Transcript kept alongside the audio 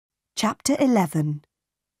Chapter 11.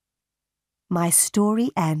 My story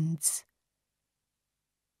ends.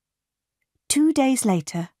 2 days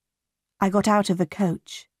later, I got out of a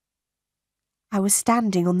coach. I was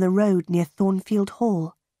standing on the road near Thornfield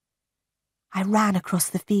Hall. I ran across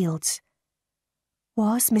the fields.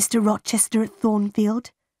 Was Mr. Rochester at Thornfield?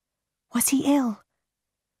 Was he ill?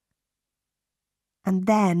 And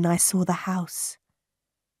then I saw the house.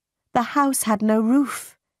 The house had no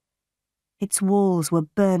roof. Its walls were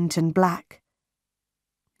burnt and black.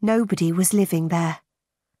 Nobody was living there.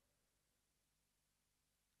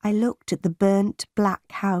 I looked at the burnt black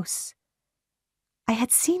house. I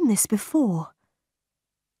had seen this before.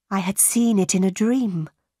 I had seen it in a dream.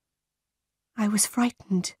 I was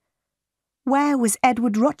frightened. Where was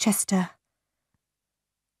Edward Rochester?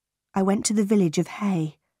 I went to the village of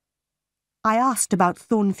Hay. I asked about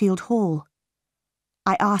Thornfield Hall.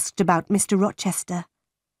 I asked about Mr. Rochester.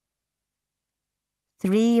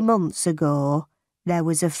 3 months ago, there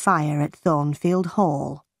was a fire at Thornfield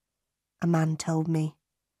Hall, a man told me.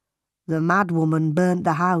 The madwoman burnt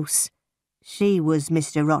the house. She was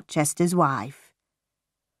Mr. Rochester's wife.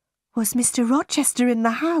 Was Mr. Rochester in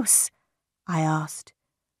the house? I asked.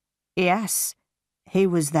 Yes, he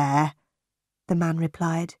was there, the man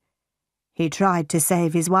replied. He tried to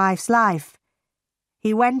save his wife's life.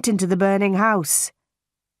 He went into the burning house.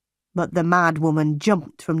 But the madwoman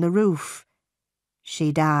jumped from the roof.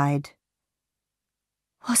 She died.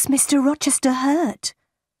 Was Mr. Rochester hurt?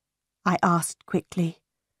 I asked quickly.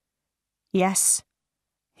 Yes,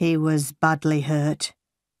 he was badly hurt,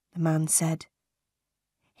 the man said.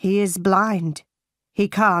 He is blind. He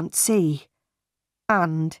can't see.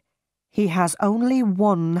 And he has only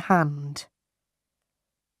one hand.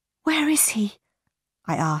 Where is he?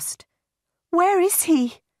 I asked. Where is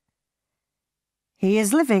he? He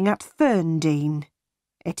is living at Ferndean.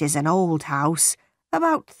 It is an old house,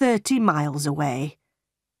 about 30 miles away,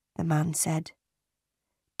 the man said.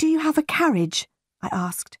 Do you have a carriage? I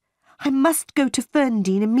asked. I must go to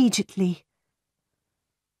Ferndean immediately.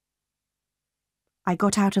 I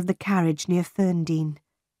got out of the carriage near Ferndean.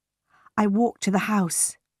 I walked to the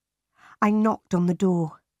house. I knocked on the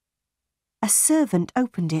door. A servant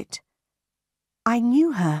opened it. I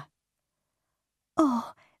knew her.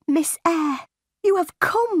 Oh, Miss Eyre, you have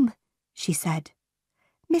come, she said.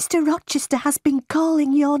 Mr. Rochester has been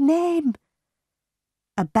calling your name.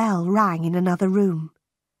 A bell rang in another room.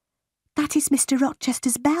 That is Mr.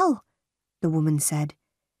 Rochester's bell, the woman said.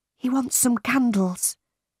 He wants some candles.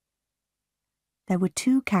 There were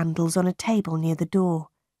 2 candles on a table near the door.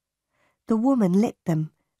 The woman lit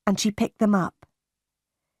them, and she picked them up.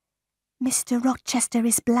 Mr. Rochester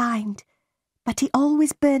is blind, but he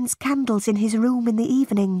always burns candles in his room in the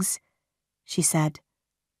evenings, she said.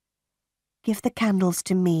 Give the candles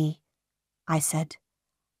to me, I said.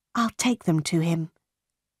 I'll take them to him.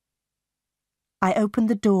 I opened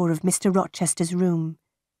the door of Mr. Rochester's room.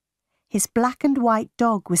 His black and white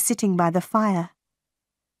dog was sitting by the fire.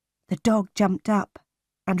 The dog jumped up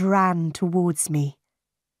and ran towards me.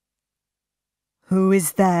 Who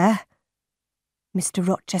is there? Mr.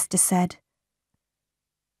 Rochester said.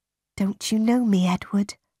 Don't you know me,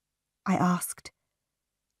 Edward? I asked.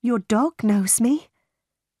 Your dog knows me.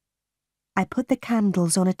 I put the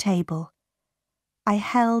candles on a table. I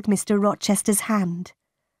held Mr. Rochester's hand.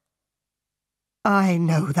 I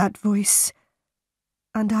know that voice,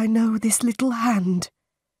 and I know this little hand,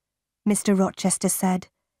 Mr. Rochester said.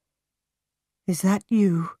 Is that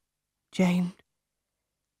you, Jane?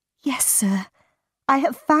 Yes, sir. I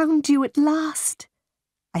have found you at last,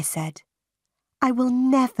 I said. I will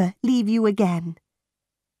never leave you again.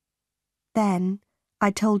 Then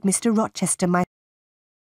I told Mr. Rochester my